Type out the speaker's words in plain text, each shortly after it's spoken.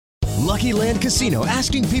Lucky Land Casino,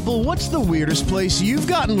 asking people, what's the weirdest place you've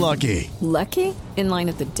gotten lucky? Lucky? In line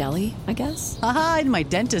at the deli, I guess? Aha, in my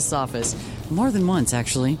dentist's office. More than once,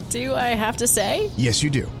 actually. Do I have to say? Yes, you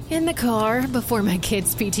do. In the car before my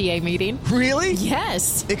kids' PTA meeting. Really?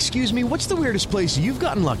 Yes. Excuse me, what's the weirdest place you've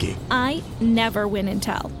gotten lucky? I never win and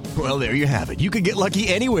tell. Well, there you have it. You can get lucky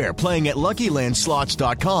anywhere, playing at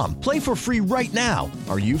LuckyLandSlots.com. Play for free right now.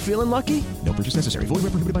 Are you feeling lucky? No purchase necessary. Void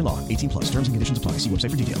where prohibited by law. 18+. Terms and conditions apply. See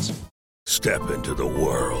website for details. Step into the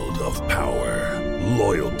world of power,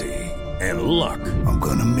 loyalty, and luck. I'm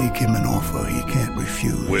gonna make him an offer he can't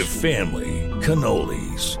refuse. With family,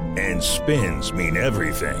 cannolis, and spins mean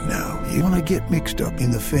everything. Now, you wanna get mixed up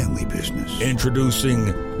in the family business. Introducing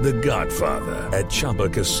The Godfather at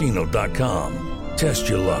ChumbaCasino.com. Test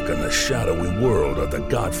your luck in the shadowy world of The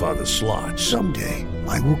Godfather slot. Someday,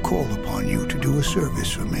 I will call upon you to do a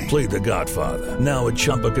service for me. Play The Godfather, now at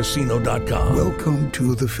ChumbaCasino.com. Welcome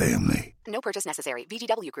to the family. No purchase necessary.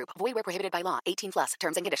 VGW Group. Void where prohibited by law. 18+.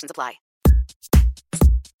 Terms and conditions apply.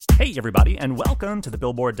 Hey, everybody, and welcome to the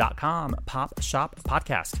Billboard.com Pop Shop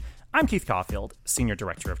Podcast. I'm Keith Caulfield, Senior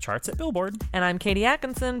Director of Charts at Billboard. And I'm Katie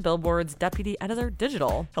Atkinson, Billboard's Deputy Editor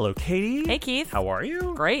Digital. Hello, Katie. Hey, Keith. How are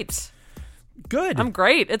you? Great. Good. I'm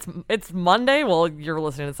great. It's Monday. Well, you're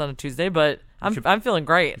listening to this on a Tuesday, but I'm feeling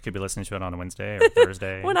great. You could be listening to it on a Wednesday or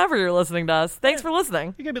Thursday. Whenever you're listening to us. Thanks for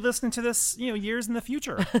listening. You could be listening to this, years in the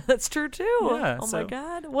future. That's true, too. Yeah, my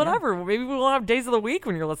God. Whatever. Yeah. Maybe we won't have days of the week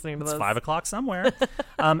when you're listening to this. It's 5 o'clock somewhere.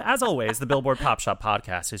 As always, the Billboard Pop Shop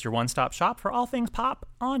Podcast is your one-stop shop for all things pop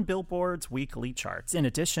on Billboard's weekly charts. In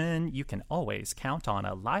addition, you can always count on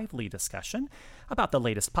a lively discussion about the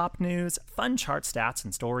latest pop news, fun chart stats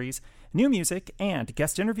and stories, new music, and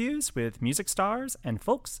guest interviews with music stars and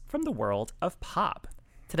folks from the world of pop.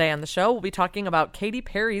 Today on the show, we'll be talking about Katy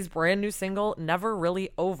Perry's brand new single, Never Really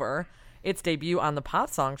Over, its debut on the Pop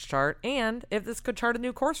Songs chart, and if this could chart a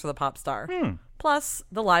new course for the pop star. Plus,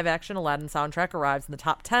 the live-action Aladdin soundtrack arrives in the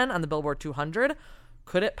top 10 on the Billboard 200.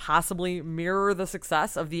 Could it possibly mirror the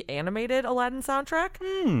success of the animated Aladdin soundtrack?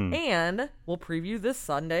 And we'll preview this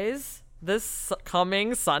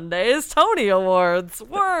coming Sunday's Tony Awards.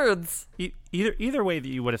 Words. Either way that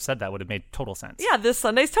you would have said that would have made total sense. Yeah, this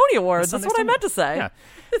Sunday's Tony Awards. That's what I meant to say. Yeah.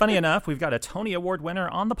 Funny enough, we've got a Tony Award winner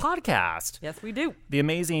on the podcast. Yes, we do. The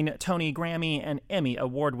amazing Tony, Grammy, and Emmy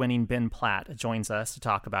award-winning Ben Platt joins us to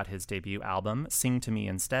talk about his debut album, Sing to Me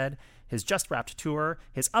Instead, his just-wrapped tour,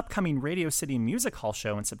 his upcoming Radio City Music Hall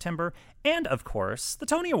show in September, and, of course, the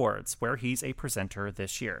Tony Awards, where he's a presenter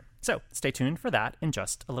this year. So stay tuned for that in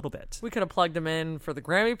just a little bit. We could have plugged him in for the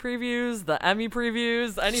Grammy previews, the Emmy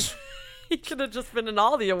previews, anything. He could have just been in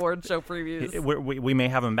all the award show previews. We may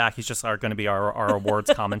have him back. He's just going to be our awards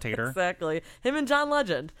commentator. Exactly. Him and John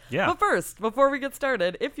Legend. Yeah. But first, before we get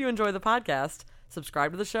started, if you enjoy the podcast,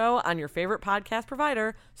 subscribe to the show on your favorite podcast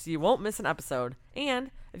provider so you won't miss an episode.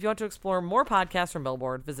 And if you want to explore more podcasts from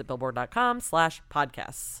Billboard, visit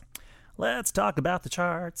billboard.com/podcasts. Let's talk about the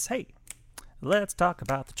charts. Hey, let's talk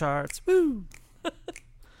about the charts. Woo! All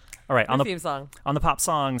right, on the theme song. On the Pop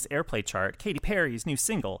Songs Airplay chart, Katy Perry's new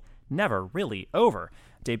single, Never Really Over,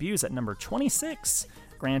 debuts at number 26,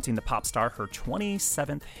 granting the pop star her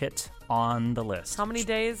 27th hit on the list. How many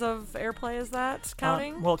days of airplay is that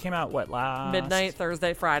counting? Well, it came out, last? Midnight,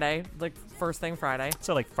 Thursday, Friday. Like, first thing Friday.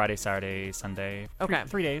 So, Friday, Saturday, Sunday. Okay.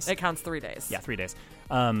 3 days. It counts 3 days. Yeah, 3 days.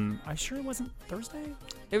 I sure it wasn't Thursday?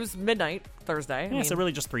 It was midnight, Thursday. Yeah, so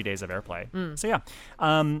really just 3 days of airplay. So, yeah.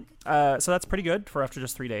 So that's pretty good for after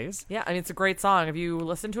just 3 days. Yeah, it's a great song. Have you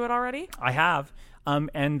listened to it already? I have.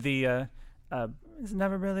 And the... it's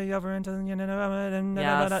never really over until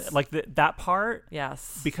yes. That part.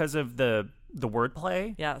 Yes. Because of the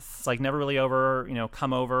wordplay. Yes. It's never really over.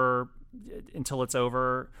 Come over until it's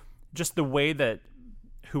over. Just the way that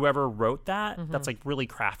whoever wrote that, that's really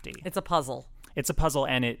crafty. It's a puzzle. It's a puzzle,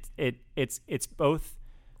 and it's both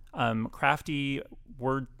crafty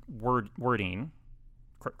wording,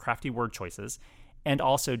 crafty word choices. And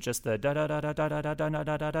also just the da da da da da da da da da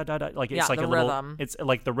da da da da, it's like a little rhythm. It's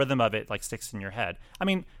like the rhythm of it sticks in your head. I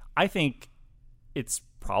mean, I think it's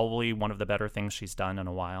probably one of the better things she's done in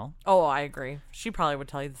a while. Oh, I agree. She probably would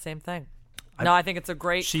tell you the same thing. I think it's a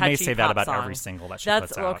great. She catchy may say that about song. every single that she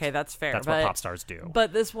puts out. Okay, that's fair. That's what pop stars do.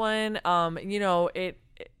 But this one,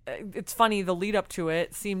 it's funny. The lead up to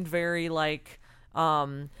it seemed very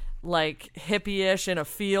hippie-ish in a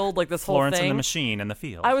field, this whole Florence thing. and the Machine in the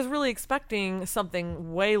field. I was really expecting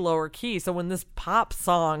something way lower key. So when this pop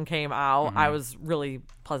song came out, I was really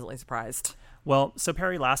pleasantly surprised. Well, so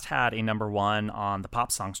Perry last had a number 1 on the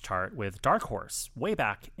Pop Songs chart with Dark Horse way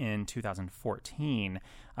back in 2014.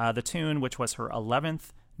 The tune, which was her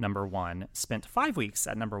 11th number 1, spent 5 weeks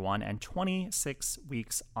at number 1 and 26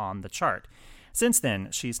 weeks on the chart. Since then,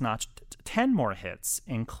 she's notched 10 more hits,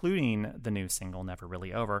 including the new single Never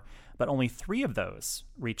Really Over, but only 3 of those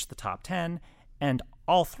reached the top 10, and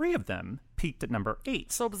all 3 of them peaked at number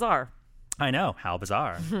 8. So bizarre. I know, how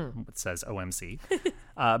bizarre, it says OMC.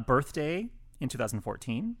 Birthday in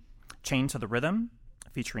 2014, Chained to the Rhythm,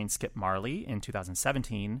 featuring Skip Marley in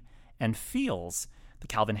 2017, and Feels, the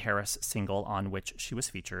Calvin Harris single on which she was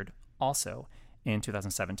featured, also in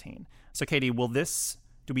 2017. So, Katie, will this,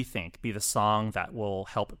 do we think, be the song that will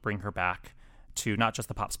help bring her back to not just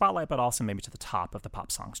the pop spotlight, but also maybe to the top of the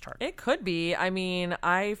pop songs chart? It could be. I mean,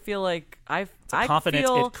 I feel like I confident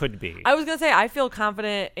feel, it could be. I was gonna say I feel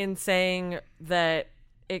confident in saying that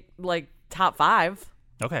it like top 5.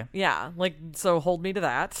 Okay. Yeah, like, so hold me to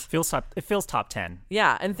that. It feels top 10.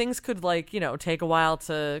 Yeah, and things could, like, you know, take a while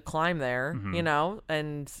to climb there, Mm-hmm. you know,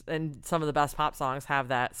 and some of the best pop songs have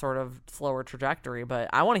that sort of slower trajectory, but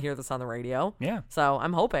I want to hear this on the radio. Yeah. So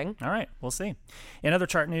I'm hoping. All right, we'll see. In other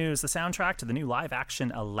chart news, the soundtrack to the new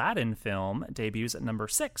live-action Aladdin film debuts at number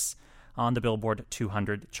 6 on the Billboard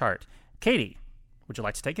 200 chart. Katie, would you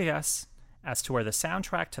like to take a guess as to where the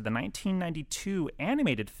soundtrack to the 1992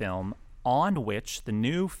 animated film on which the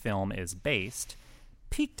new film is based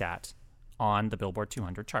peaked at on the Billboard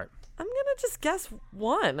 200 chart? I'm gonna just guess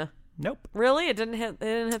 1. Nope. Really? It didn't hit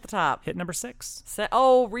the top. Hit number 6.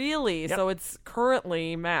 Oh, really? Yep. So it's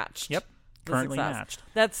currently matched. Yep. the Currently success. matched.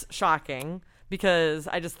 That's shocking because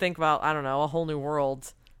I just think about, I don't know, A Whole New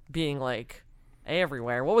World being like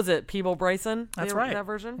everywhere. What was it? Peebo Bryson? That's right. That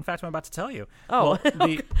version? In fact, I'm about to tell you. Oh,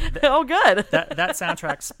 Well, oh, good. that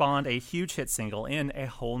soundtrack spawned a huge hit single in A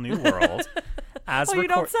Whole New World. As you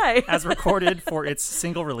don't say. As recorded for its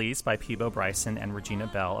single release by Peebo Bryson and Regina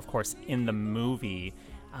Bell. Of course, in the movie,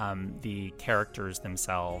 the characters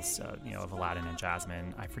themselves, of Aladdin and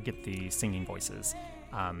Jasmine, I forget the singing voices,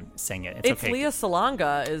 sang it. It's okay. Lea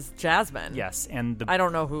Salonga is Jasmine. Yes, and I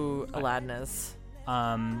don't know who Aladdin is.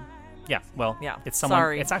 It's someone.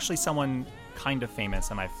 Sorry. It's actually someone kind of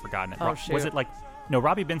famous, and I've forgotten it. Oh, shoot. Was it like? No,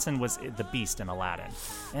 Robbie Benson was the Beast in Aladdin.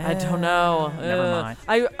 I don't know. Never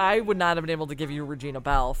mind. I would not have been able to give you Regina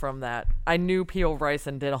Bell from that. I knew Peebo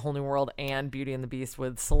Bryson did A Whole New World and Beauty and the Beast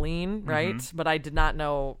with Celine, right? Mm-hmm. But I did not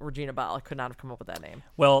know Regina Bell. I could not have come up with that name.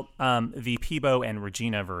 Well, the Peebo and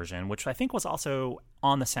Regina version, which I think was also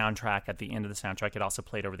on the soundtrack at the end of the soundtrack, it also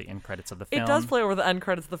played over the end credits of the film. It does play over the end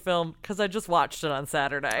credits of the film because I just watched it on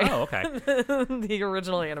Saturday. Oh, okay. The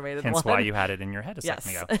original animated Hence one. why you had it in your head a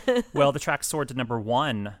second ago. Well, the track soared to number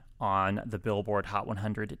 1 on the Billboard Hot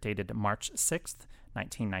 100, dated March 6th,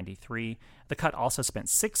 1993. The cut also spent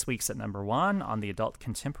 6 weeks at number 1 on the Adult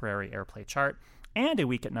Contemporary Airplay chart and a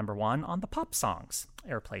week at number 1 on the Pop Songs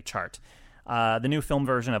Airplay chart. The new film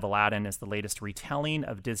version of Aladdin is the latest retelling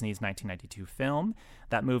of Disney's 1992 film.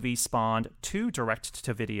 That movie spawned 2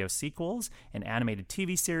 direct-to-video sequels, an animated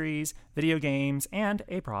TV series, video games, and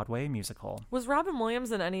a Broadway musical. Was Robin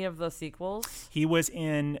Williams in any of the sequels? He was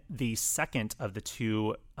in the second of the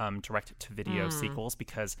 2 direct-to-video sequels,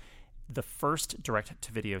 because the first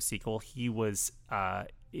direct-to-video sequel, he was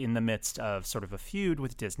in the midst of sort of a feud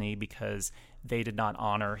with Disney because they did not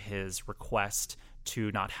honor his request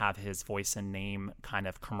to not have his voice and name kind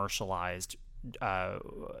of commercialized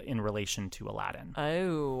in relation to Aladdin.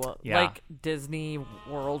 Oh, yeah. Like Disney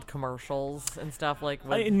World commercials and stuff like.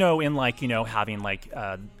 No, in like having like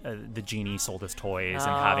the genie sold his toys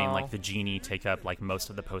and having like the genie take up like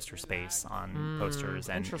most of the poster space on posters,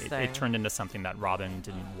 and it turned into something that Robin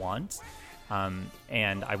didn't want.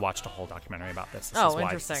 And I watched a whole documentary about this. This is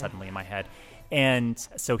why it's suddenly in my head. And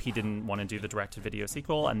so he didn't want to do the direct-to-video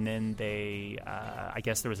sequel, and then I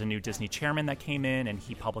guess there was a new Disney chairman that came in, and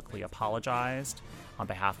he publicly apologized on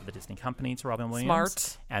behalf of the Disney company to Robin Williams.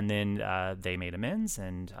 Smart. And then they made amends,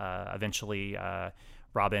 and eventually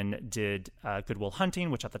Robin did Good Will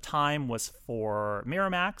Hunting, which at the time was for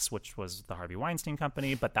Miramax, which was the Harvey Weinstein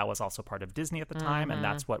company, but that was also part of Disney at the time, and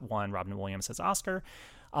that's what won Robin Williams his Oscar.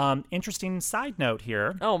 Interesting side note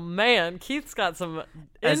here. Oh, man. Keith's got some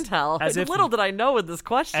intel. Little did I know with this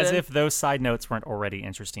question. As if those side notes weren't already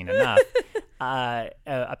interesting enough.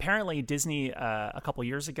 Apparently, Disney, a couple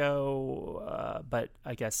years ago, but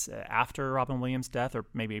I guess after Robin Williams' death, or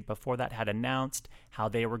maybe before that, had announced how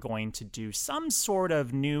they were going to do some sort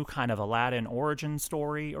of new kind of Aladdin origin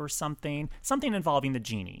story or something involving the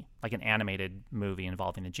genie, like an animated movie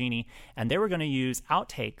involving a genie. And they were going to use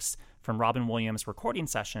outtakes from Robin Williams' recording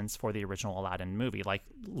sessions for the original Aladdin movie,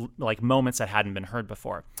 like moments that hadn't been heard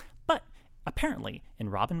before. But apparently, in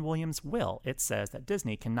Robin Williams' will, it says that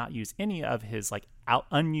Disney cannot use any of his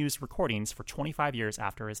unused recordings for 25 years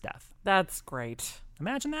after his death. That's great.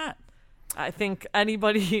 Imagine that. I think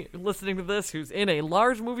anybody listening to this who's in a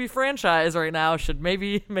large movie franchise right now should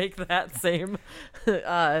maybe make that same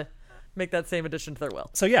addition to their will.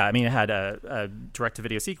 So yeah, I mean, it had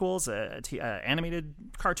direct-to-video sequels, animated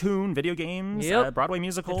cartoon, video games, Broadway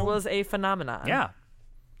musical. It was a phenomenon. Yeah.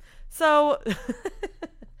 So,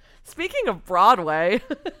 speaking of Broadway...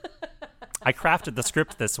 I crafted the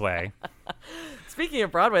script this way. Speaking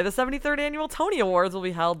of Broadway, the 73rd Annual Tony Awards will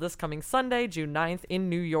be held this coming Sunday, June 9th, in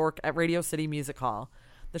New York at Radio City Music Hall.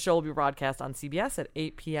 The show will be broadcast on CBS at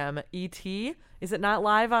 8 p.m. ET. Is it not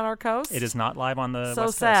live on our coast? It is not live on the West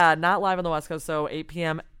Coast. So sad. Not live on the West Coast, so 8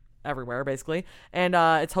 p.m. everywhere, basically. And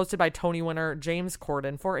it's hosted by Tony winner James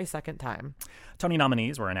Corden for a second time. Tony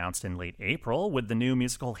nominees were announced in late April, with the new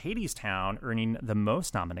musical Hadestown earning the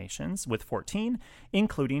most nominations, with 14,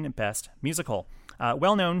 including Best Musical.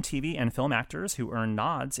 Well-known TV and film actors who earned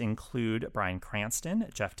nods include Bryan Cranston,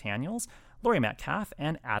 Jeff Daniels, Laurie Metcalf,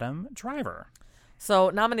 and Adam Driver.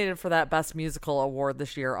 So nominated for that Best Musical award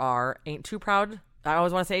this year are Ain't Too Proud. I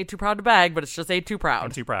always want to say Ain't Too Proud to Beg, but it's just Ain't Too Proud.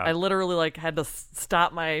 Ain't Too Proud. I literally had to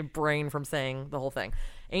stop my brain from saying the whole thing.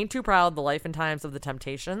 Ain't Too Proud, The Life and Times of the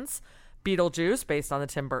Temptations, Beetlejuice, based on the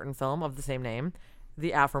Tim Burton film of the same name,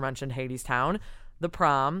 the aforementioned Hadestown, The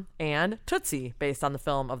Prom, and Tootsie, based on the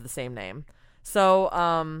film of the same name.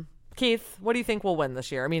 So, Keith, what do you think will win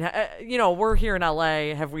this year? I mean, we're here in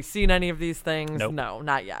LA. Have we seen any of these things? Nope. No,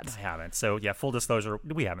 not yet. I haven't. So, yeah, full disclosure,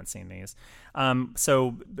 we haven't seen these.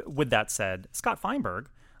 So, with that said, Scott Feinberg,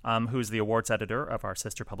 who's the awards editor of our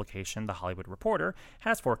sister publication, The Hollywood Reporter,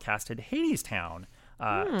 has forecasted Hadestown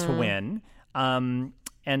to win.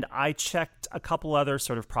 And I checked a couple other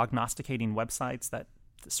sort of prognosticating websites that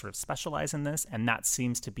sort of specialize in this, and that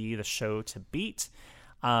seems to be the show to beat.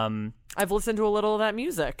 I've listened to a little of that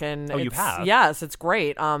music, and you have? Yes, it's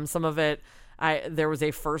great. Some of it, there was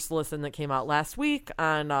a first listen that came out last week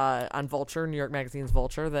on Vulture, New York Magazine's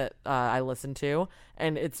Vulture, that I listened to,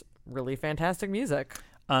 and it's really fantastic music.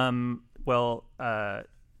 Do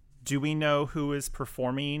we know who is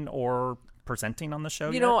performing or presenting on the show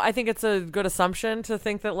yet? I think it's a good assumption to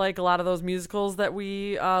think that a lot of those musicals that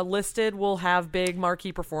we listed will have big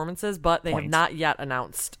marquee performances, but they have not yet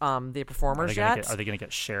announced the performers yet. Are they going to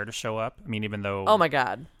get Cher to show up? I mean, even though... Oh my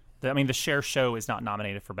God. The Cher show is not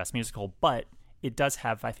nominated for Best Musical, but it does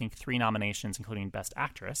have, I think, 3 nominations, including Best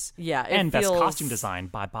Actress. Yeah, and Best Costume Design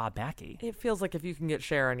by Bob Mackie. It feels like if you can get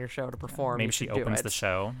Cher on your show to perform, maybe she opens the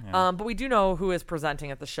show. Yeah. But we do know who is presenting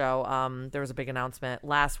at the show. There was a big announcement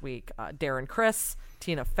last week. Darren Criss,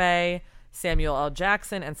 Tina Fey, Samuel L.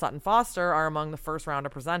 Jackson, and Sutton Foster are among the first round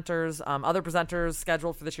of presenters. Other presenters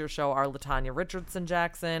scheduled for this year's show are LaTanya Richardson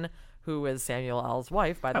Jackson, who is Samuel L.'s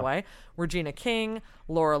wife, by the way, Regina King,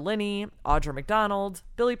 Laura Linney, Audra McDonald,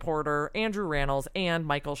 Billy Porter, Andrew Rannells, and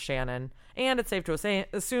Michael Shannon. And it's safe to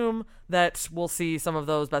assume that we'll see some of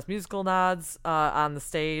those Best Musical nods on the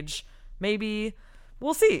stage. Maybe.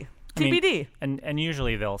 We'll see. TBD. And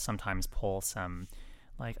usually they'll sometimes pull some...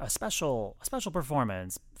 a special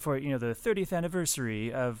performance for, the 30th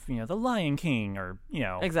anniversary of, The Lion King, or,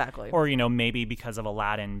 Exactly. Or, maybe because of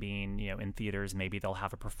Aladdin being, in theaters, maybe they'll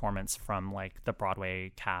have a performance from, the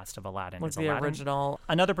Broadway cast of Aladdin. Like the Aladdin. Original.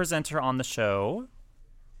 Another presenter on the show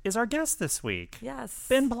is our guest this week. Yes.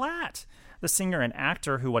 Ben Platt, the singer and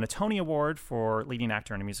actor who won a Tony Award for leading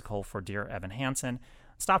actor in a musical for Dear Evan Hansen,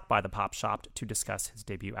 stopped by the Pop Shop to discuss his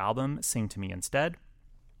debut album, Sing to Me Instead.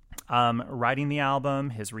 Writing the album,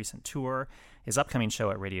 his recent tour, his upcoming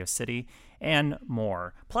show at Radio City, and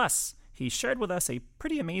more. Plus, he shared with us a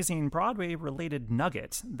pretty amazing Broadway-related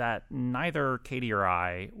nugget that neither Katie or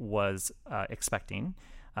I was expecting.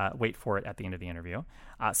 Wait for it at the end of the interview.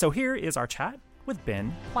 So here is our chat with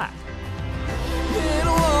Ben Platt. In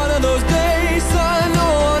one of those days, I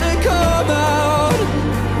don't wanna come out.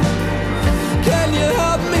 Can you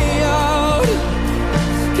help me out?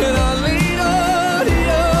 Can I lean on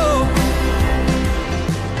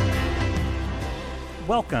you?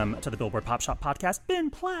 Welcome to the Billboard Pop Shop Podcast, Ben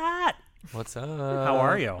Platt. What's up? How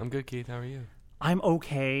are you? I'm good, Keith. How are you? I'm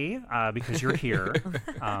okay because you're here.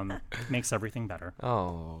 Makes everything better.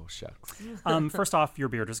 Oh, shucks. First off, your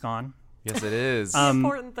beard is gone. Yes, it is.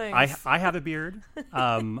 Important things. I have a beard.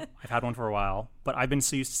 I've had one for a while, but I've been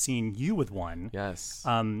so used to seeing you with one. Yes.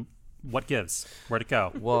 What gives? Where'd it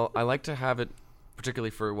go? Well, I like to have it,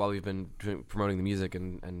 particularly for while we've been promoting the music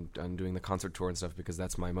and doing the concert tour and stuff, because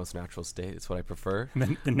that's my most natural state. It's what I prefer.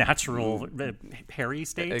 The natural hairy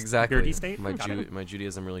state? Exactly. Beardy state? My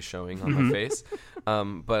Judaism really showing on my face.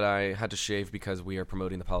 But I had to shave because we are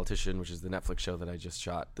promoting The Politician, which is the Netflix show that I just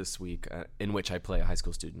shot this week, in which I play a high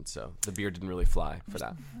school student. So the beard didn't really fly for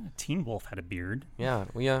that. Teen Wolf had a beard. Yeah,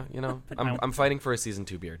 well, yeah, you know, I'm fighting for a season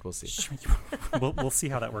 2 beard. We'll see. We'll see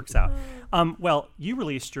how that works out. Well, you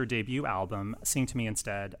released your debut album, Sing to Me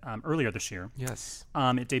Instead, earlier this year. Yes.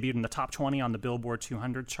 It debuted in the top 20 on the Billboard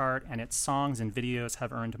 200 chart, and its songs and videos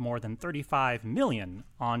have earned more than 35 million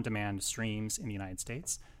on-demand streams in the United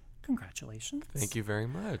States. Congratulations. Thank you very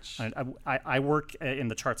much. I work in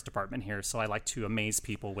the charts department here, so I like to amaze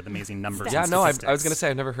people with amazing numbers. Yeah, and no, I statistics. was going to say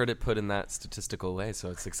I've never heard it put in that statistical way,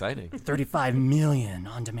 so it's exciting. 35 million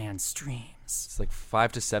on-demand streams. It's like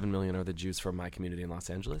 5 to 7 million are the Jews from my community in Los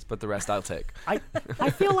Angeles, but the rest I'll take. I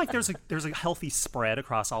feel like there's a healthy spread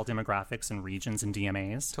across all demographics and regions and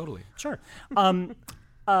DMAs. Totally. Sure.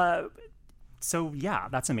 So yeah,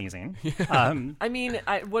 that's amazing. I mean,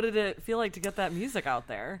 what did it feel like to get that music out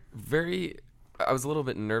there? I was a little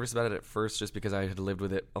bit nervous about it at first just because I had lived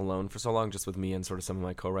with it alone for so long, just with me and sort of some of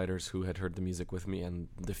my co-writers who had heard the music with me and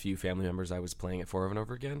the few family members I was playing it for over and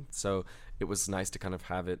over again. So it was nice to kind of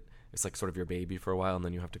have it. It's like sort of your baby for a while, and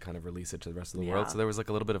then you have to kind of release it to the rest of the world. So there was like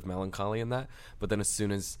a little bit of melancholy in that. But then as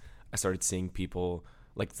soon as I started seeing people,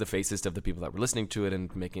 like the faces of the people that were listening to it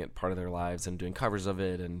and making it part of their lives and doing covers of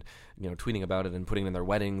it and, you know, tweeting about it and putting it in their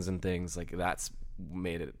weddings and things, like that's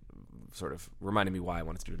made it sort of reminded me why I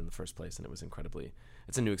wanted to do it in the first place. And it was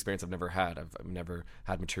it's a new experience I've never had. I've never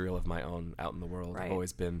had material of my own out in the world. Right. I've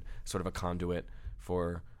always been sort of a conduit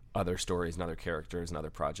for other stories and other characters and other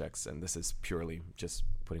projects. And this is purely just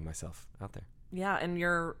putting myself out there. Yeah, and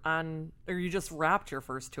you just wrapped your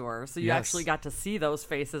first tour, so you Yes. actually got to see those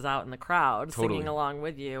faces out in the crowd Totally. singing along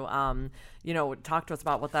with you. Talk to us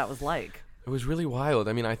about what that was like. It was really wild.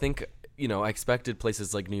 I mean, I think, you know, I expected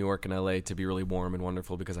places like New York and LA to be really warm and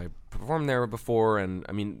wonderful because I performed there before, and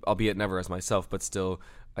I mean, albeit never as myself, but still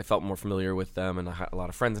I felt more familiar with them, and I had a lot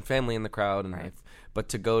of friends and family in the crowd. And Right. but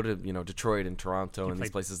to go to, you know, Detroit and Toronto and these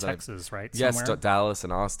places Texas, right? Yes, Somewhere? Dallas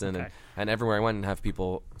and Austin, Okay. and everywhere I went and have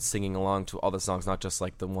people singing along to all the songs, not just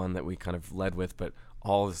like the one that we kind of led with, but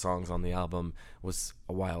all the songs on the album was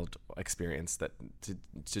a wild experience. That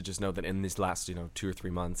to just know that in these last 2 or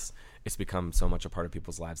 3 months, it's become so much a part of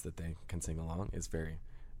people's lives that they can sing along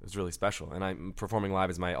it was really special. And performing live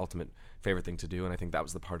is my ultimate favorite thing to do, and I think that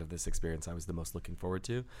was the part of this experience I was the most looking forward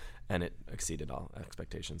to, and it exceeded all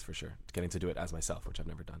expectations for sure. Getting to do it as myself, which I've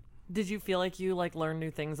never done. Did you feel like you learned new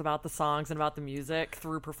things about the songs and about the music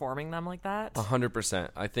through performing them like that? 100%.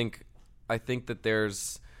 I think that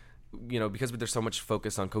there's, because there's so much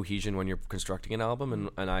focus on cohesion when you're constructing an album,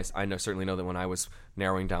 and I certainly know that when I was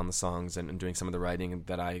narrowing down the songs and doing some of the writing,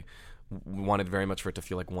 that I wanted very much for it to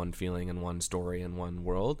feel like one feeling and one story and one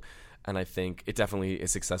world. And I think it definitely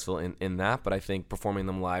is successful in that, but I think performing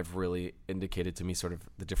them live really indicated to me sort of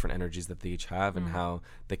the different energies that they each have and how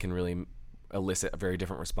they can really elicit very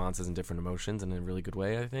different responses and different emotions in a really good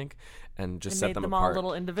way, I think, and just set them apart. All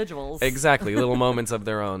little individuals. Exactly, little moments of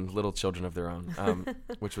their own, little children of their own,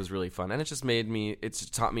 which was really fun. And it just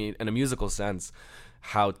taught me in a musical sense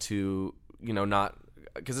how to, not,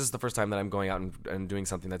 because this is the first time that I'm going out and doing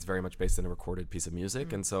something that's very much based on a recorded piece of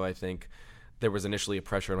music. And so I think there was initially a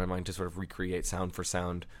pressure in my mind to sort of recreate sound for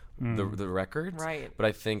sound the records. Right. But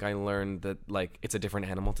I think I learned that it's a different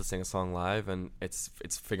animal to sing a song live, and it's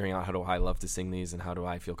figuring out how do I love to sing these and how do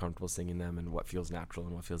I feel comfortable singing them and what feels natural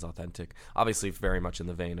and what feels authentic. Obviously very much in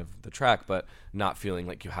the vein of the track, but not feeling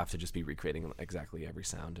like you have to just be recreating exactly every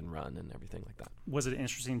sound and run and everything like that. Was it an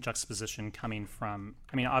interesting juxtaposition coming from,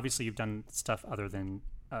 obviously you've done stuff other than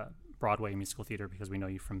Broadway musical theater because we know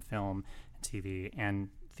you from film and TV and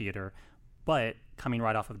theater, but coming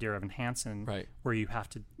right off of Dear Evan Hansen, right, where you have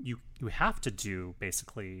to do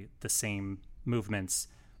basically the same movements,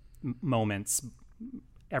 moments,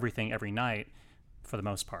 everything every night for the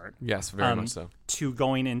most part. Yes, very much so. To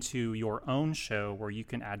going into your own show where you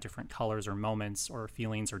can add different colors or moments or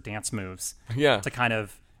feelings or dance moves. Yeah. To kind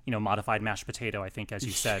of modified mashed potato, I think, as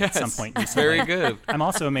you said yes, at some point recently. Very good. I'm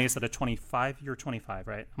also amazed that you're 25,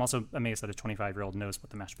 right? I'm also amazed that a 25-year-old knows what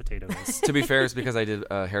the mashed potato is. To be fair, it's because I did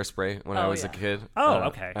Hairspray when I was a kid. Oh,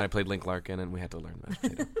 okay. And I played Link Larkin, and we had to learn mashed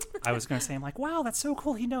potato. I was going to say, I'm like, wow, that's so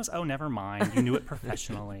cool. He knows. Oh, never mind. You knew it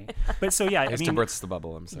professionally. But so, yeah. It's to burst the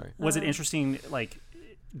bubble, I'm sorry. Was it interesting,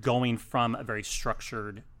 going from a very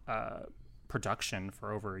structured production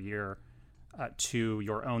for over a year to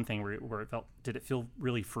your own thing where it felt, did it feel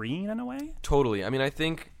really freeing in a way? Totally. I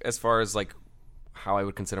think as far as how I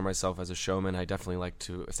would consider myself as a showman, I definitely like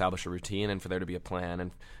to establish a routine and for there to be a plan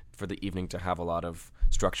and for the evening to have a lot of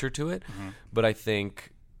structure to it. Mm-hmm. But I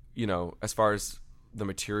think, as far as the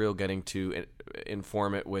material, getting to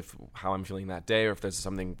inform it with how I'm feeling that day, or if there's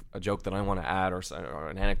a joke that I want to add, or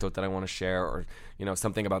an anecdote that I want to share, or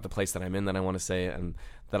something about the place that I'm in that I want to say, and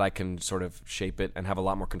that I can sort of shape it and have a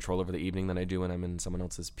lot more control over the evening than I do when I'm in someone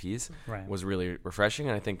else's piece, was really refreshing.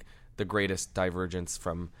 And I think the greatest divergence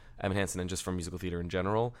from Evan Hansen and just from musical theater in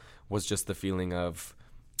general was just the feeling of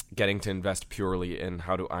getting to invest purely in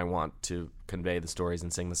how do I want to convey the stories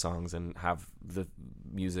and sing the songs and have the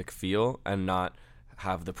music feel, and not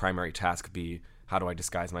have the primary task be how do I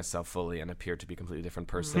disguise myself fully and appear to be a completely different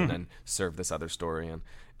person and serve this other story. And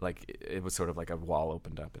it was sort of like a wall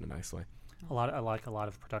opened up in a nice way. I like a lot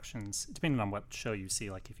of productions, depending on what show you see.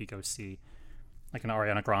 Like if you go see like an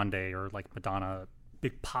Ariana Grande or like Madonna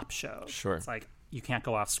big pop show, sure, it's like you can't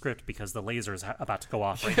go off script because the laser's about to go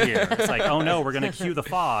off right here. It's like, oh no, we're going to cue the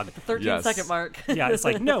fog. At the 13-second mark. Yeah, it's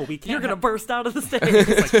like, no, we can't. You're going to burst out of the stage.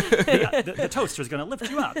 It's like, the toaster's going to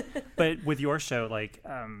lift you up. But with your show, like,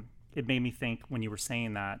 it made me think when you were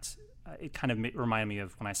saying that, it kind of reminded me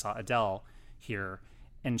of when I saw Adele here.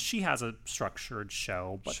 And she has a structured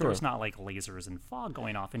show, but there's not like lasers and fog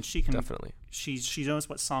going off. And she can definitely. She knows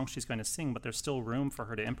what song she's going to sing, but there's still room for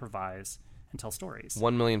her to improvise and tell stories.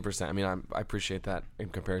 1,000,000%. I mean, I appreciate that in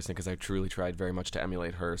comparison, because I truly tried very much to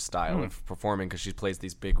emulate her style of performing, because she plays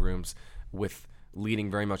these big rooms with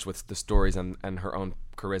leading very much with the stories and her own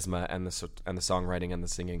charisma and the songwriting and the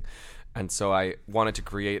singing. And so I wanted to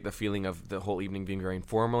create the feeling of the whole evening being very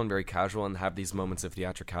informal and very casual, and have these moments of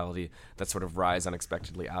theatricality that sort of rise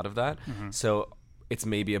unexpectedly out of that. So it's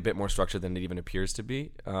maybe a bit more structured than it even appears to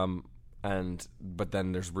be. But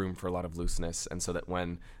then there's room for a lot of looseness, and so that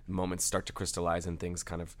when moments start to crystallize and things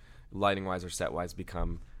kind of lighting-wise or set-wise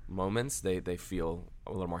become moments, they feel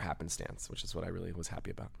a little more happenstance, which is what I really was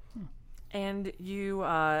happy about. And you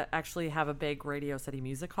actually have a big Radio City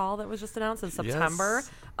Music Hall that was just announced in September.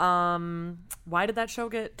 Yes. Why did that show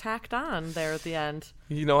get tacked on there at the end?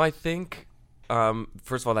 I think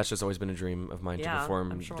first of all, that's just always been a dream of mine to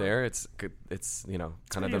perform there. It's kind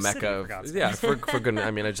of the mecca of for good.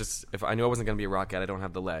 I mean, if I knew I wasn't going to be a rockette, I don't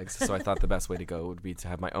have the legs, so I thought the best way to go would be to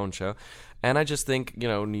have my own show. And I just think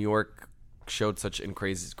New York showed such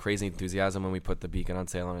crazy enthusiasm when we put the Beacon on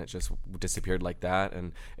sale, and it just disappeared like that.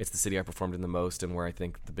 And it's the city I performed in the most, and where I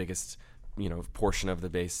think the biggest portion of the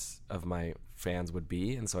base of my fans would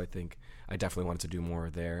be. And so I think I definitely wanted to do more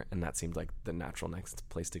there, and that seemed like the natural next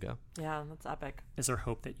place to go. Yeah, that's epic. Is there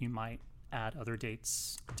hope that you might add other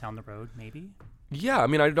dates down the road, maybe? Yeah, I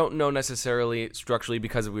mean, I don't know necessarily structurally,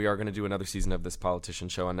 because we are going to do another season of this Politician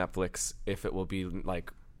show on Netflix, if it will be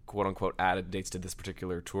like quote-unquote added dates to this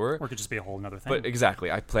particular tour. Or it could just be a whole nother thing. But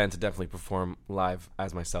exactly. I plan to definitely perform live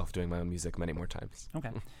as myself, doing my own music many more times.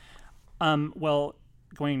 Okay. Well,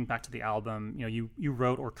 going back to the album, you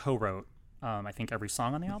wrote or co-wrote, I think, every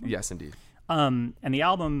song on the album? Yes, indeed. And the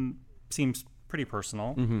album seems pretty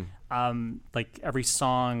personal. Like every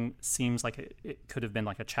song seems like it could have been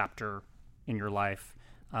like a chapter in your life,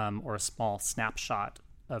 or a small snapshot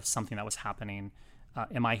of something that was happening.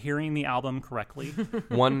 Am I hearing the album correctly?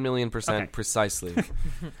 1,000,000% precisely.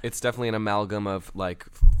 It's definitely an amalgam of like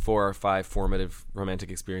 4 or 5 formative romantic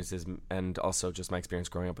experiences, and also just my experience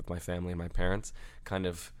growing up with my family and my parents, kind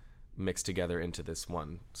of mixed together into this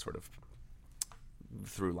one sort of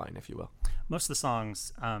through line, if you will. Most of the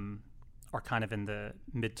songs are kind of in the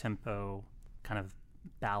mid-tempo kind of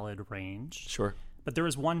ballad range. Sure. But there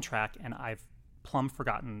is one track, and I've plumb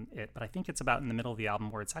forgotten it, but I think it's about in the middle of the album,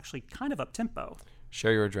 where it's actually kind of up-tempo.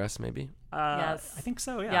 Share Your Address, maybe? Yes. I think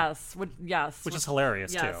so, yeah. Yes. Which is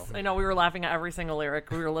hilarious, too. I know, we were laughing at every single lyric.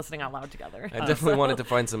 We were listening out loud together. I definitely wanted to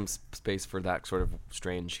find some space for that sort of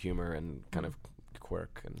strange humor and kind of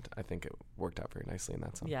quirk, and I think it worked out very nicely in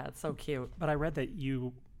that song. Yeah, it's so cute. But I read that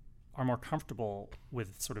you are more comfortable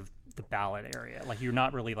with sort of the ballad area. Like you're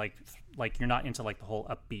not really like you're not into like the whole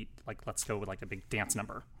upbeat, like let's go with like a big dance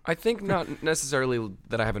number. I think not necessarily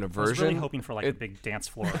that I have an aversion. I was really hoping for like a big dance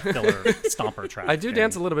floor filler stomper track. I do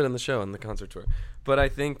dance a little bit in the show and the concert tour, but I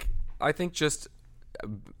think just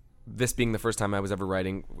this being the first time I was ever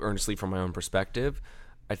writing earnestly from my own perspective,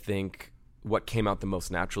 I think what came out the most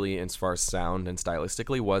naturally as far as sound and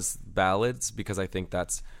stylistically was ballads, because I think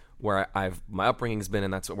that's where my upbringing's been,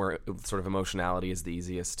 and that's where sort of emotionality is the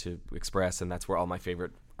easiest to express, and that's where all my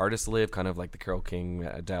favorite artists live, kind of like the Carole King,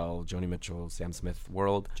 Adele, Joni Mitchell, Sam Smith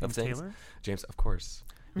world James of things. Taylor? James, of course.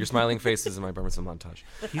 Your smiling face is in my bar mitzvah montage.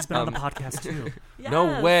 He's been on the podcast too. Yes,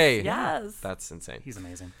 no way. Yes. That's insane. He's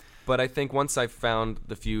amazing. But I think once I found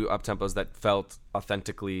the few up-tempos that felt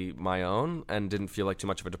authentically my own and didn't feel like too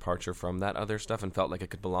much of a departure from that other stuff and felt like it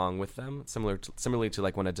could belong with them, similarly to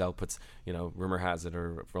like when Adele puts, Rumor Has It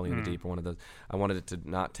or Rolling in the Deep or one of those, I wanted it to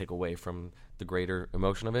not take away from the greater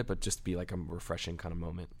emotion of it, but just be like a refreshing kind of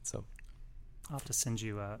moment. So I'll have to send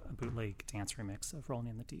you a bootleg dance remix of Rolling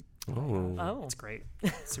in the Deep. Oh. It's great.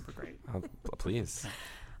 Super great. Please.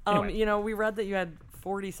 Anyway. We read that you had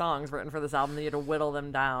 40 songs written for this album, that you had to whittle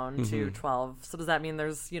them down to 12. So does that mean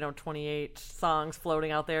there's, 28 songs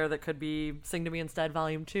floating out there that could be Sing to Me Instead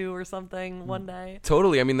Volume 2 or something one day?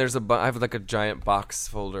 Totally. I mean, I have like a giant box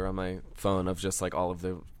folder on my phone of just like all of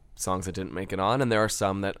the songs that didn't make it on, and there are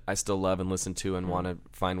some that I still love and listen to and want to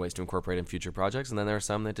find ways to incorporate in future projects, and then there are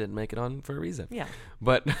some that didn't make it on for a reason. Yeah.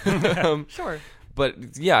 But sure.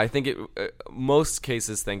 But yeah, I think most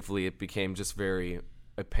cases, thankfully, it became just very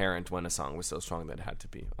apparent when a song was so strong that it had to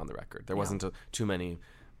be on the record. There wasn't too many,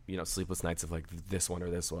 sleepless nights of like this one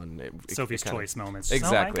or this one. Sophie's Choice moments.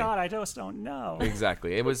 Exactly. Oh my God, I just don't know.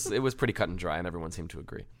 Exactly. It was pretty cut and dry, and everyone seemed to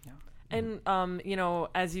agree. Yeah. And,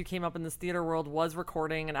 as you came up in this theater world, was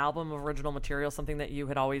recording an album of original material something that you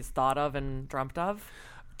had always thought of and dreamt of?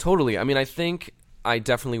 Totally. I mean, I think I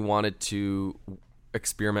definitely wanted to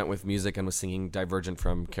experiment with music and was singing divergent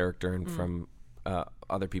from character and from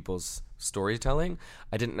other people's storytelling.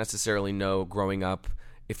 I didn't necessarily know growing up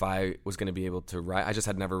if I was going to be able to write. I just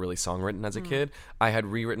had never really songwritten as a kid. I had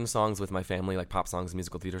rewritten songs with my family, like pop songs,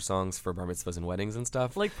 musical theater songs for bar mitzvahs and weddings and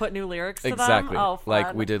stuff. Like put new lyrics to them? Exactly. Oh, fun.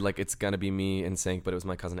 Like we did like It's Gonna Be Me in sync, but it was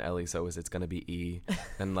my cousin Ellie, so it was It's Gonna Be E.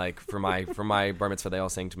 And like for my bar mitzvah, they all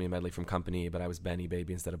sang to me a medley from Company, but I was Benny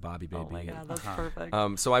Baby instead of Bobby Baby. Oh my God, that's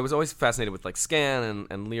perfect. So I was always fascinated with like scan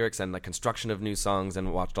and lyrics and like construction of new songs,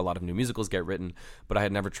 and watched a lot of new musicals get written, but I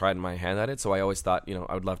had never tried my hand at it. So I always thought,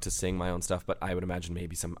 I would love to sing my own stuff, but I would imagine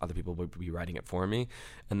maybe some other people would be writing it for me.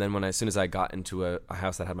 And then as soon as I got into a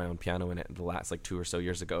house that had my own piano in it the last like 2 or so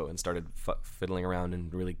years ago and started fiddling around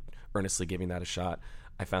and really earnestly giving that a shot,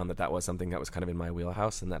 I found that was something that was kind of in my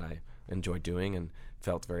wheelhouse and that I enjoyed doing and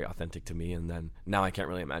felt very authentic to me. And then now I can't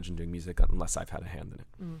really imagine doing music unless I've had a hand in it.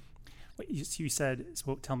 What you said,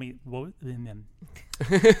 so tell me,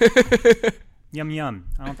 yum yum.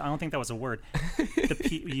 I don't think that was a word.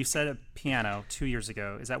 You said a piano 2 years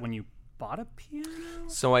ago. Is that when you bought a piano?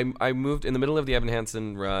 So I moved in the middle of the Evan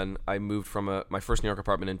Hansen run. I moved from my first New York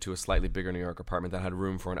apartment into a slightly bigger New York apartment that had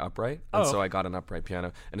room for an upright. And so I got an upright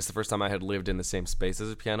piano. And it's the first time I had lived in the same space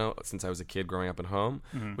as a piano since I was a kid growing up at home,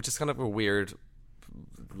 which is kind of a weird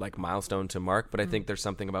like milestone to mark. But I think there's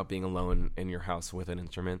something about being alone in your house with an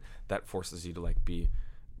instrument that forces you to like be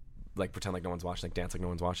like pretend like no one's watching, like dance like no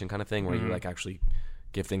one's watching kind of thing, where you like actually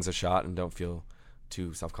give things a shot and don't feel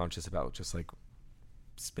too self-conscious about just like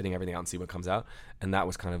spitting everything out and see what comes out. And that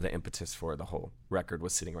was kind of the impetus for the whole record,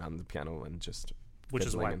 was sitting around the piano and just which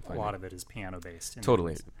is why a lot of it is piano based.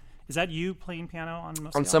 Totally. Is that you playing piano on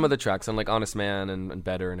most on of the some album? of the tracks, on like Honest Man and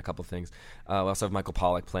Better and a couple of things. We also have Michael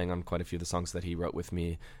Pollack playing on quite a few of the songs that he wrote with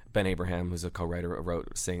me. Ben Abraham, who's a co-writer,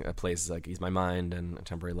 plays like Ease My Mind and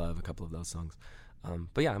Temporary Love, a couple of those songs.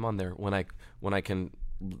 But yeah, I'm on there when I can,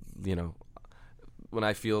 when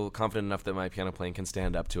I feel confident enough that my piano playing can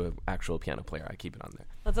stand up to an actual piano player, I keep it on there.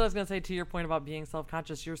 That's what I was going to say. To your point about being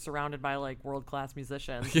self-conscious, you're surrounded by like world-class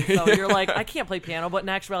musicians. So you're like, I can't play piano, but in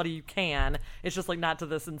actuality you can. It's just like not to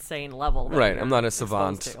this insane level. Right. I'm not a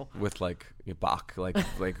savant with like Bach, like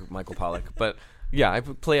Michael Pollack. But yeah, I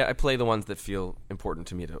play the ones that feel important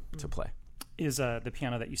to me to play. Is the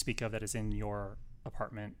piano that you speak of that is in your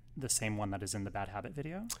apartment the same one that is in the Bad Habit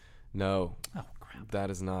video? No. Oh crap. That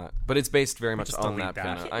is not. But it's based very much on that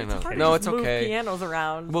piano. I know. No, it's okay. Pianos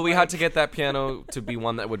around. Well, we had to get that piano to be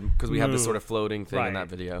one that would, because we have this sort of floating thing in that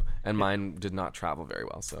video, and mine did not travel very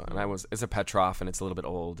well. So, and it's a Petroff, and it's a little bit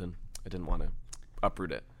old, and I didn't want to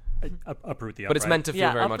uproot it. Uproot the upright. But it's meant to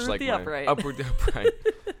feel very much like upright. Uproot the upright.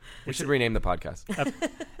 We should rename the podcast.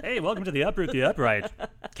 Hey, welcome to the Uproot the Upright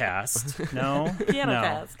cast. No.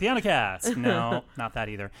 Cast. Piano cast. No, not that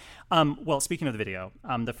either. Well, speaking of the video,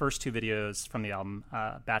 the first two videos from the album,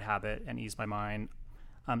 Bad Habit and Ease My Mind,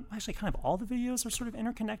 actually kind of all the videos are sort of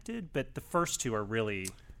interconnected, but the first two are really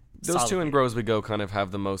Those two and Grow As We Go kind of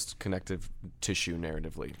have the most connective tissue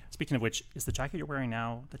narratively. Speaking of which, is the jacket you're wearing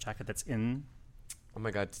now the jacket that's in... Oh my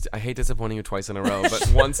God, I hate disappointing you twice in a row,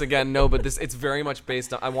 but once again, no, but it's very much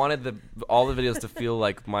based on, I wanted all the videos to feel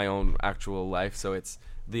like my own actual life, so it's,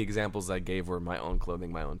 the examples I gave were my own clothing,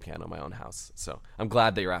 my own piano, my own house, so I'm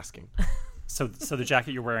glad that you're asking. So the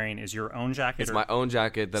jacket you're wearing is your own jacket? It's my own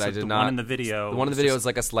jacket that I did the not... one in the video... The one in the video is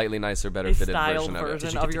like a slightly nicer, better fitted version of it.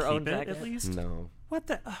 Did you get to of your own keep it, jacket? at least? No. What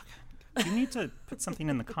the... You need to put something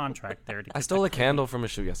in the contract there. I stole a candle from a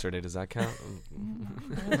shoot yesterday. Does that count?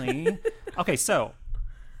 Really? Okay, so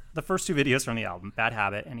the first 2 videos from the album, Bad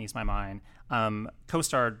Habit and Ease My Mind,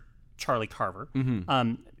 co-starred Charlie Carver.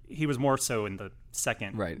 He was more so in the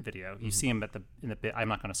second video. You see him in the bit. I'm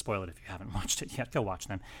not going to spoil it if you haven't watched it yet. Go watch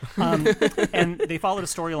them. And they followed a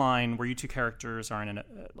storyline where you 2 characters are in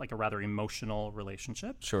a rather emotional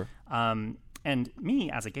relationship. Sure. And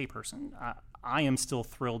me, as a gay person, I am still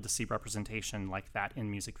thrilled to see representation like that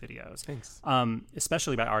in music videos. Thanks.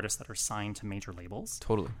 Especially by artists that are signed to major labels.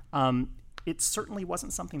 Totally. It certainly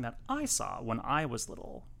wasn't something that I saw when I was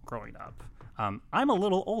little growing up. I'm a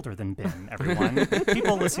little older than Ben, everyone.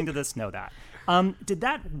 People listening to this know that. Did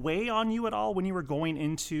that weigh on you at all when you were going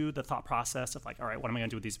into the thought process of like, all right, what am I going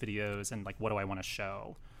to do with these videos and like, what do I want to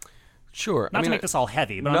show? Sure. Not to make this all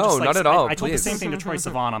heavy, but no, I'm just like, not at all. I told the same thing to Troye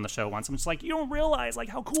Sivan on the show once. I'm just like, you don't realize like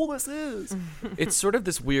how cool this is. It's sort of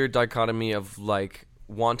this weird dichotomy of like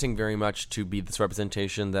wanting very much to be this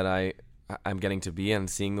representation that I'm getting to be, and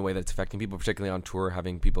seeing the way that it's affecting people, particularly on tour,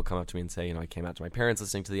 having people come up to me and say, I came out to my parents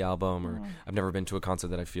listening to the album, or I've never been to a concert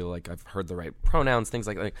that I feel like I've heard the right pronouns, things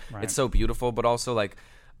like that. Right. It's so beautiful, but also like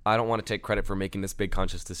I don't want to take credit for making this big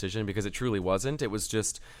conscious decision, because it truly wasn't. It was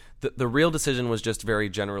just the real decision was just very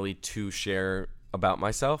generally to share about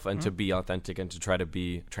myself and to be authentic and to try to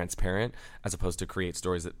be transparent, as opposed to create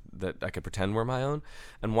stories that I could pretend were my own.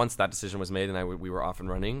 And once that decision was made and we were off and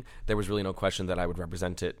running, there was really no question that I would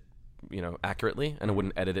represent it accurately, and I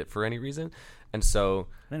wouldn't edit it for any reason. And so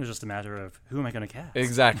then it was just a matter of, who am I going to cast?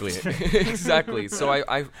 Exactly. Exactly. So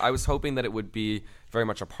I was hoping that it would be very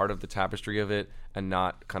much a part of the tapestry of it and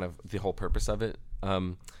not kind of the whole purpose of it.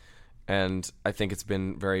 And I think it's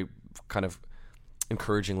been very kind of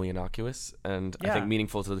encouragingly innocuous, and I think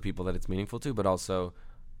meaningful to the people that it's meaningful to, but also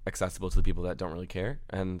accessible to the people that don't really care.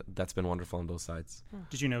 And that's been wonderful on both sides.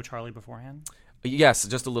 Did you know Charlie beforehand? Yes,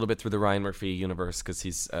 just a little bit through the Ryan Murphy universe, because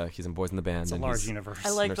he's in Boys in the Band. It's a large universe. I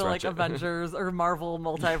like the Avengers or Marvel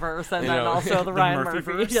multiverse, and then also the Ryan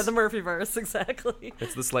Murphy. Yeah, the Murphyverse, exactly.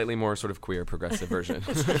 It's the slightly more sort of queer, progressive version.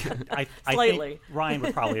 I think Ryan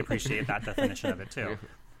would probably appreciate that definition of it too.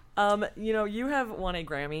 You have won a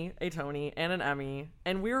Grammy, a Tony, and an Emmy,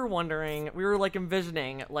 and we were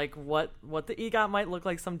envisioning like what the EGOT might look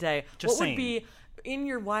like someday. Would be in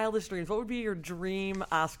your wildest dreams? What would be your dream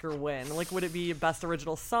Oscar win? Like, would it be Best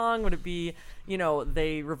Original Song? Would it be,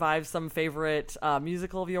 they revive some favorite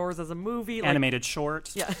musical of yours as a movie? Animated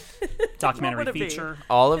short? Yeah. Documentary feature?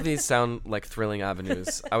 All of these sound like thrilling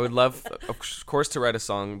avenues. I would love, of course, to write a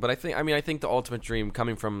song, but I think the ultimate dream,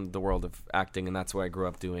 coming from the world of acting, and that's what I grew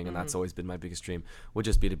up doing, and that's always been my biggest dream, would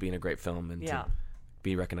just be to be in a great film and to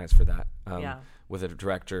be recognized for that. With a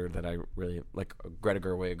director that I really like, Greta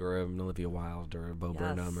Gerwig or an Olivia Wilde or a Bo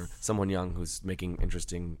Burnham or someone young who's making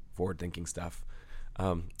interesting, forward-thinking stuff.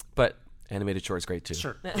 But animated short is great too.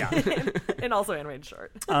 Sure, yeah. And also animated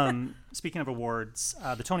short. Speaking of awards,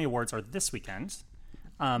 the Tony Awards are this weekend.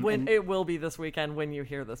 It will be this weekend when you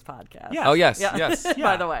hear this podcast. Yes. Oh, yes, yes.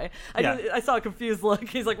 By the way. I saw a confused look.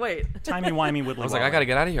 He's like, wait. Timey-wimey Woodley. I was like, I got to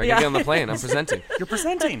get out of here. I got to get on the plane. I'm presenting. You're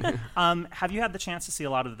presenting. Have you had the chance to see a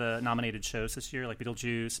lot of the nominated shows this year, like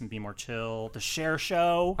Beetlejuice and Be More Chill, The Cher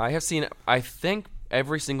Show? I have seen, I think,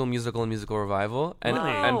 every single musical and musical revival, and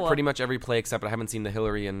pretty much every play, except I haven't seen the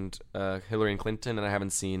Hillary and Clinton, and I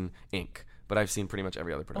haven't seen Ink. But I've seen pretty much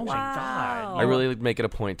every other production. Oh my God. I really make it a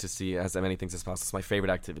point to see as many things as possible. It's my favorite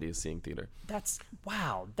activity is seeing theater.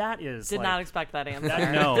 That is Did not expect that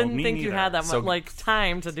answer. No, Didn't me think neither. you had that much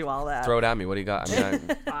time to do all that. Throw it at me. What do you got?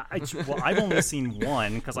 I've only seen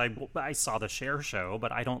one because I saw the Cher Show,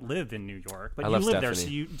 but I don't live in New York. But I you love live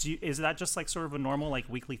Stephanie. there, so is that just like sort of a normal like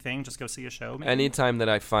weekly thing? Just go see a show? Maybe? Anytime that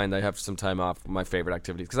I find I have some time off, my favorite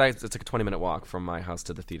activities, because it's like a 20-minute walk from my house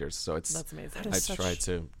to the theaters, so that's amazing. I try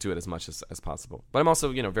to do it as much as possible. But I'm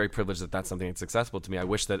also very privileged that that's something that's accessible to me. I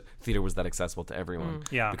wish that theater was that accessible to everyone.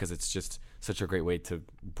 Yeah, because it's just such a great way to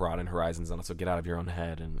broaden horizons and also get out of your own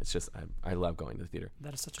head. And it's just I love going to the theater.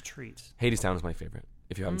 That is such a treat. Hadestown is my favorite.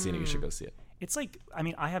 If you haven't seen it, you should go see it. It's like,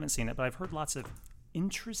 I haven't seen it, but I've heard lots of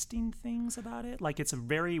interesting things about it. Like, it's a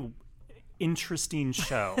very interesting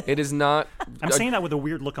show. It is not. I'm saying that with a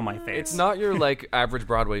weird look on my face. It's not your like average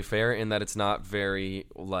Broadway fare in that it's not very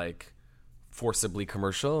like forcibly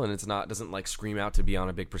commercial, and doesn't like scream out to be on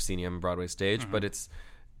a big proscenium Broadway stage, but it's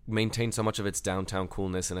maintained so much of its downtown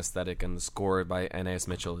coolness and aesthetic, and the score by Anais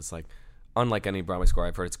Mitchell is like unlike any Broadway score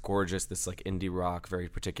I've heard. It's gorgeous, this like indie rock, very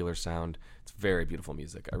particular sound. It's very beautiful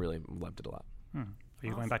music. I really loved it a lot. Are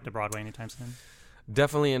you going back to Broadway anytime soon?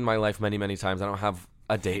 Definitely in my life many times. I don't have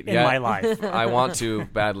a date in yet. my life. I want to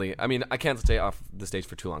badly. I mean, I can't stay off the stage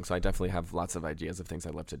for too long, so I definitely have lots of ideas of things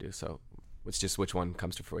I'd love to do. So it's just which one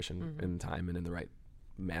comes to fruition in time and in the right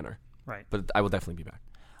manner. Right. But I will definitely be back.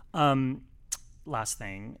 Last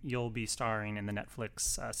thing, you'll be starring in the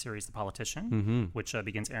Netflix series The Politician, which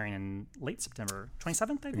begins airing in late September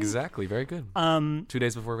 27th, I think. Exactly. Very good. 2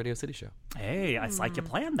 days before Radio City Show. Hey, it's like you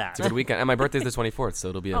planned that. It's a good weekend. And my birthday's the 24th, so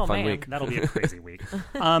it'll be a fun week. That'll be a crazy week.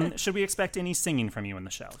 Should we expect any singing from you in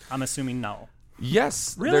the show? I'm assuming no.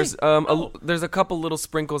 Yes. Really? There's a couple little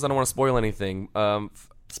sprinkles. I don't want to spoil anything.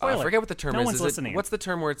 Spoil I it. forget what the term No is. one's listening. What's the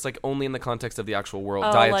term where it's like only in the context of the actual world?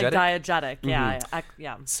 Oh, diegetic? like diegetic. Yeah,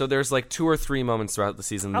 yeah. So there's like 2 or 3 moments throughout the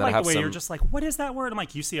season I that like have the way some. you're just like, what is that word? I'm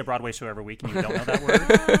like, you see a Broadway show every week and you don't know that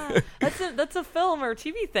word? That's a film or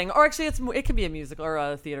TV thing. Or actually, it can be a musical or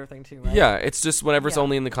a theater thing too, right? Yeah, it's just whenever it's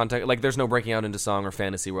only in the context. Like there's no breaking out into song or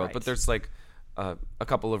fantasy world, Right. but there's like a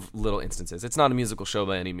couple of little instances. It's not a musical show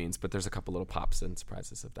by any means, but there's a couple little pops and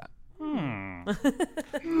surprises of that.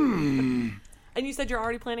 And you said you're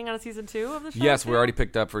already planning on a season 2 of the show? Yes, too? we're already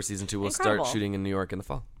picked up for season 2. We'll Incredible. start shooting in New York in the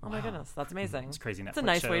fall. Oh my goodness, that's amazing. It's crazy. It's a Netflix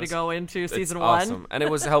nice way to shows. go into season It's 1. awesome. And it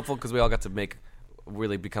was helpful because we all got to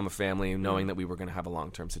really become a family, knowing that we were going to have a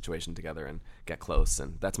long-term situation together and get close.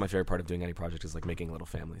 And that's my favorite part of doing any project is like making a little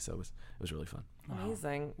family. So it was really fun.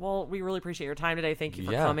 Amazing. Well, we really appreciate your time today. Thank you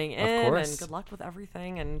for Yeah, coming of in, course. and good luck with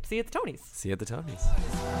everything. And see you at the Tonys. See you at the Tonys.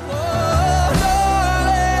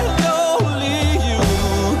 Only you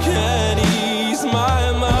can ease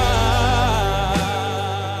my mind.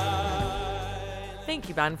 Thank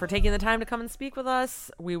you, Ben, for taking the time to come and speak with us.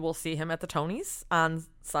 We will see him at the Tonys on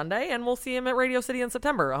Sunday, and we'll see him at Radio City in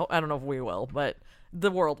September. I don't know if we will, but the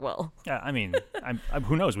world will. Yeah, I mean,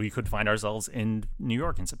 who knows? We could find ourselves in New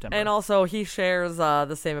York in September. And also, he shares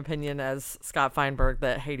the same opinion as Scott Feinberg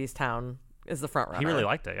that Hadestown is the front runner. He really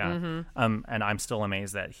liked it, yeah. And I'm still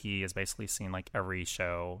amazed that he has basically seen like every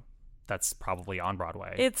show that's probably on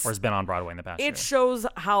Broadway or has been on Broadway in the past year. It shows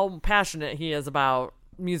how passionate he is about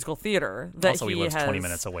musical theater. That also, he lives 20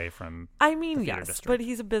 minutes away from the theater yes, district. but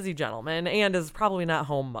he's a busy gentleman and is probably not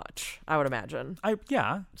home much, I would imagine. But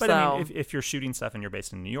I mean, if you're shooting stuff and you're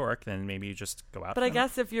based in New York, then maybe you just go out. But I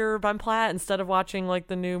guess if you're Ben Platt, instead of watching like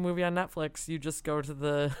the new movie on Netflix, you just go to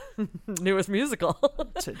the newest musical.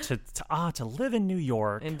 to live in New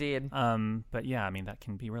York. Indeed. But yeah, I mean, that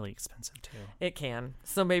can be really expensive too. It can.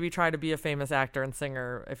 So maybe try to be a famous actor and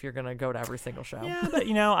singer if you're going to go to every single show. Yeah, but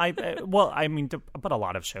but a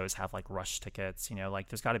lot of shows have like rush tickets. Like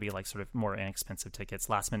there's got to be like sort of more inexpensive tickets,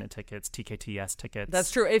 last minute tickets, TKTS tickets.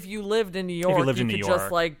 That's true. If you lived in New York, you could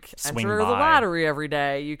just like swing enter the by. lottery every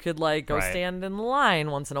day. You could like go Right. stand in the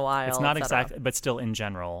line once in a while. It's not et cetera. exactly, but still in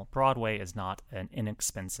general, Broadway is not an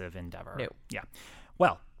inexpensive endeavor. No. Yeah.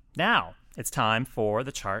 Well, now it's time for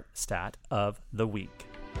the chart stat of the week.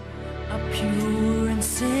 A pure and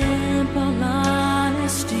simple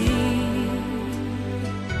honesty.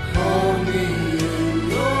 Hold me in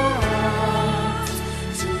your arms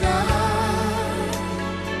tonight.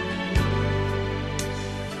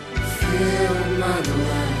 Fill my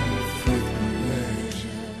life with pleasure.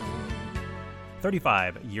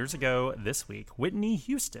 35 years ago this week, Whitney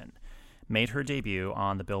Houston made her debut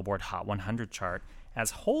on the Billboard Hot 100 chart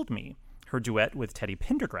as Hold Me. Her duet with Teddy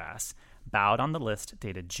Pendergrass bowed on the list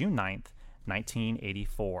dated June 9th,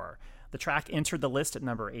 1984. The track entered the list at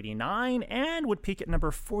number 89 and would peak at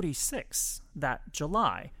number 46 that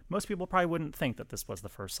July. Most people probably wouldn't think that this was the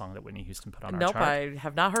first song that Whitney Houston put on our chart. Nope, I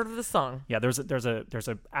have not heard of this song. Yeah, there's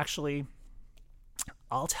a actually,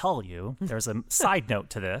 I'll tell you, there's a side note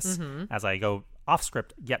to this as I go off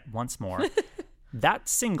script yet once more. That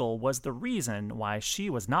single was the reason why she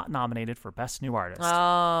was not nominated for Best New Artist.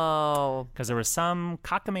 Oh. Because there was some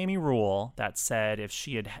cockamamie rule that said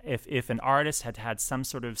if an artist had had some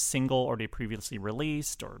sort of single already previously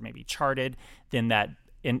released or maybe charted, then that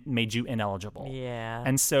made you ineligible. Yeah.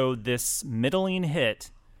 And so this middling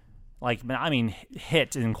hit,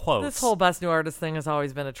 hit in quotes. This whole Best New Artist thing has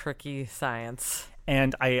always been a tricky science.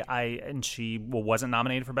 And she wasn't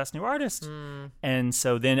nominated for Best New Artist. And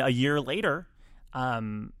so then a year later,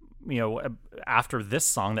 after this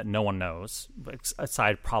song that no one knows,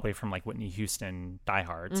 aside probably from like Whitney Houston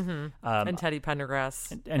diehards, and Teddy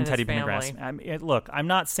Pendergrass and Teddy his family. Pendergrass. Look, I'm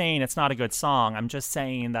not saying it's not a good song. I'm just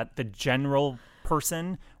saying that the general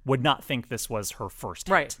person would not think this was her first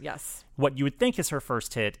hit. Right, yes. What you would think is her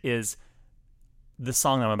first hit is the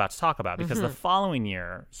song that I'm about to talk about, because the following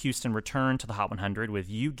year, Houston returned to the Hot 100 with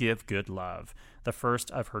You Give Good Love, the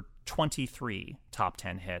first of her 23 top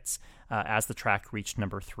 10 hits, as the track reached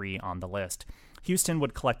number 3 on the list. Houston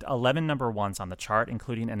would collect 11 number ones on the chart,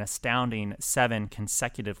 including an astounding 7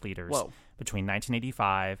 consecutive leaders between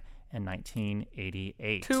 1985 and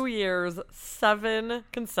 1988. 2 years, 7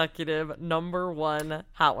 consecutive number 1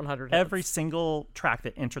 Hot 100 hits. Every single track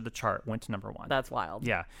that entered the chart went to number 1. That's wild.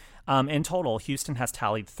 Yeah. In total, Houston has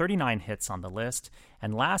tallied 39 hits on the list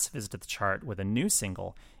and last visited the chart with a new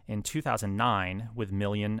single in 2009 with $1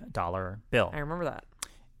 Million Bill. I remember that.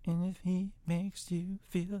 And if he makes you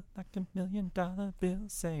feel like $1 million bill,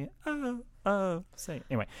 say, oh, oh, say.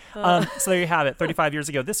 Anyway, so there you have it. 35 years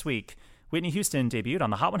ago this week, Whitney Houston debuted on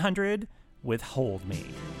the Hot 100 with Hold Me.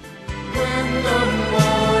 When the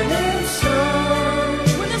morning sun,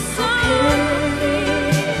 when the sun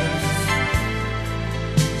appears,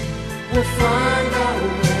 we'll find our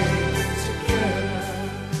way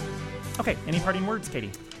together. Okay, any parting words,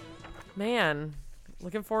 Katie? Man,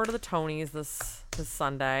 looking forward to the Tonys this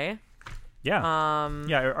Sunday. Yeah.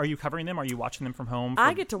 Yeah. Are you covering them? Are you watching them from home?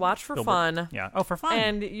 I get to watch for fun. Yeah. Oh, for fun.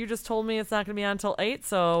 And you just told me it's not going to be on until 8,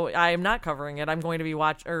 so I am not covering it. I'm going to be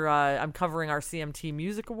I'm covering our CMT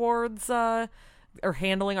Music Awards, or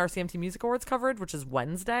handling our CMT Music Awards coverage, which is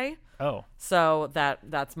Wednesday. Oh. So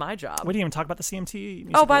that's my job. We didn't even talk about the CMT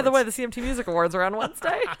Music Awards. By the way, the CMT Music Awards are on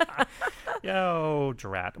Wednesday. Yo,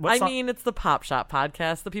 drat. It's the Pop Shop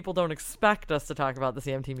podcast. The people don't expect us to talk about the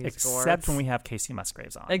CMT Music Awards. Except when we have Casey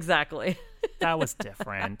Musgraves on. Exactly. That was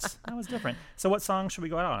different. So what song should we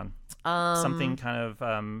go out on? Something kind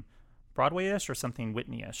of Broadway-ish or something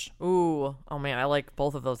Whitney-ish? Ooh. Oh, man. I like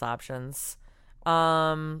both of those options.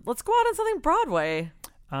 Let's go out on something Broadway.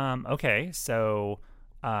 Okay. So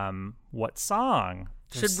what song?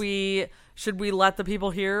 Should we let the people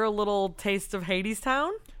hear a little taste of Hadestown?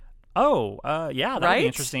 Oh, yeah, that'd be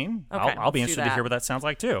interesting. Okay, I'll be interested to hear what that sounds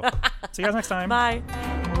like too. See you guys next time. Bye.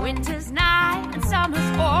 Winter's nigh and summer's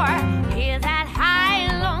o'er. Hear that high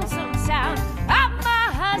and lonesome sound of my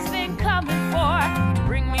husband coming for to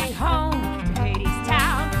bring me home to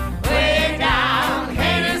Hadestown. Way down,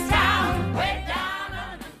 Hadestown, way down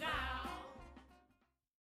underground.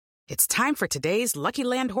 It's time for today's Lucky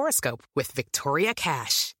Land horoscope with Victoria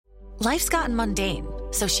Cash. Life's gotten mundane,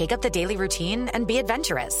 so shake up the daily routine and be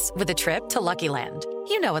adventurous with a trip to Lucky Land.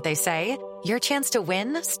 You know what they say, your chance to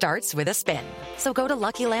win starts with a spin. So go to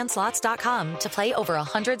LuckyLandSlots.com to play over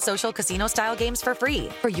 100 social casino-style games for free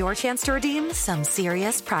for your chance to redeem some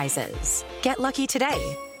serious prizes. Get lucky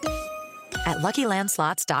today at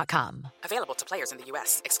LuckyLandSlots.com. Available to players in the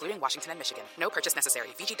U.S., excluding Washington and Michigan. No purchase necessary.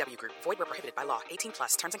 VGW Group. Void where prohibited by law.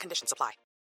 18+. Terms and conditions apply.